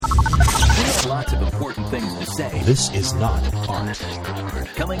lots of important things to say. This is not art.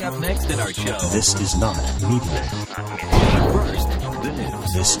 Coming up next in our show. This is not media. But first, the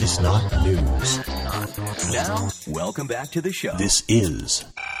news. This is not news. Now, welcome back to the show. This is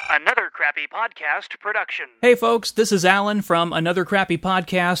Another Crappy Podcast production. Hey folks, this is Alan from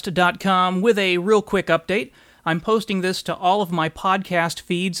AnotherCrappyPodcast.com with a real quick update. I'm posting this to all of my podcast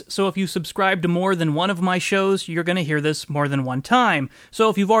feeds, so if you subscribe to more than one of my shows, you're going to hear this more than one time. So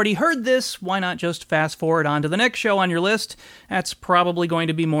if you've already heard this, why not just fast forward on to the next show on your list? That's probably going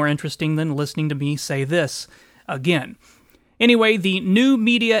to be more interesting than listening to me say this again. Anyway, the New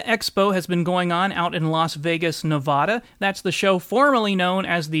Media Expo has been going on out in Las Vegas, Nevada. That's the show formerly known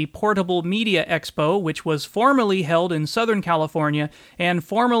as the Portable Media Expo, which was formerly held in Southern California and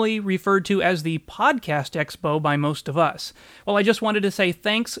formerly referred to as the Podcast Expo by most of us. Well, I just wanted to say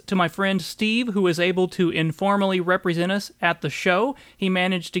thanks to my friend Steve, who was able to informally represent us at the show. He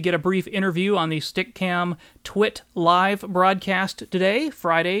managed to get a brief interview on the Stickcam Twit Live broadcast today,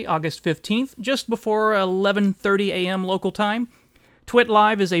 Friday, August 15th, just before 11:30 a.m. local time. Twit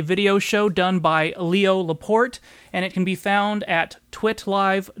Live is a video show done by Leo Laporte, and it can be found at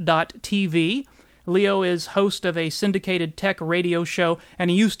twitlive.tv. Leo is host of a syndicated tech radio show,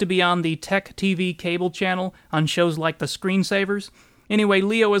 and he used to be on the Tech TV cable channel on shows like The Screensavers. Anyway,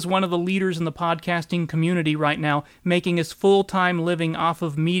 Leo is one of the leaders in the podcasting community right now, making his full-time living off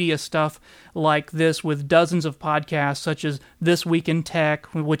of media stuff like this with dozens of podcasts such as This Week in Tech,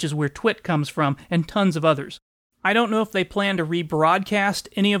 which is where Twit comes from, and tons of others. I don't know if they plan to rebroadcast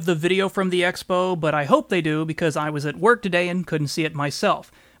any of the video from the expo, but I hope they do because I was at work today and couldn't see it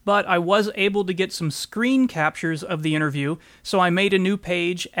myself. But I was able to get some screen captures of the interview, so I made a new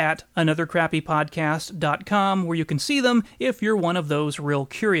page at AnotherCrappyPodcast.com where you can see them if you're one of those real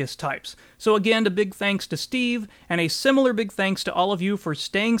curious types. So again, a big thanks to Steve, and a similar big thanks to all of you for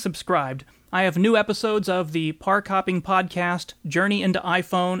staying subscribed. I have new episodes of the Park Hopping Podcast, Journey into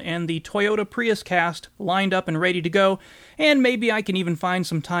iPhone, and the Toyota Prius Cast lined up and ready to go, and maybe I can even find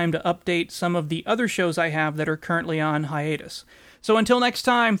some time to update some of the other shows I have that are currently on hiatus. So until next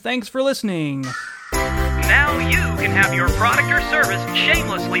time, thanks for listening. Now you can have your product or service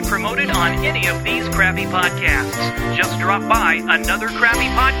shamelessly promoted on any of these crappy podcasts. Just drop by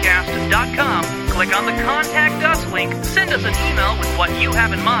AnotherCrappyPodcast.com, click on the Contact Us link, send us an email with what you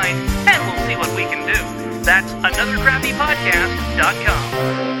have in mind, and we'll see what we can do. That's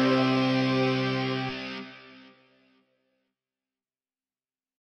AnotherCrappyPodcast.com.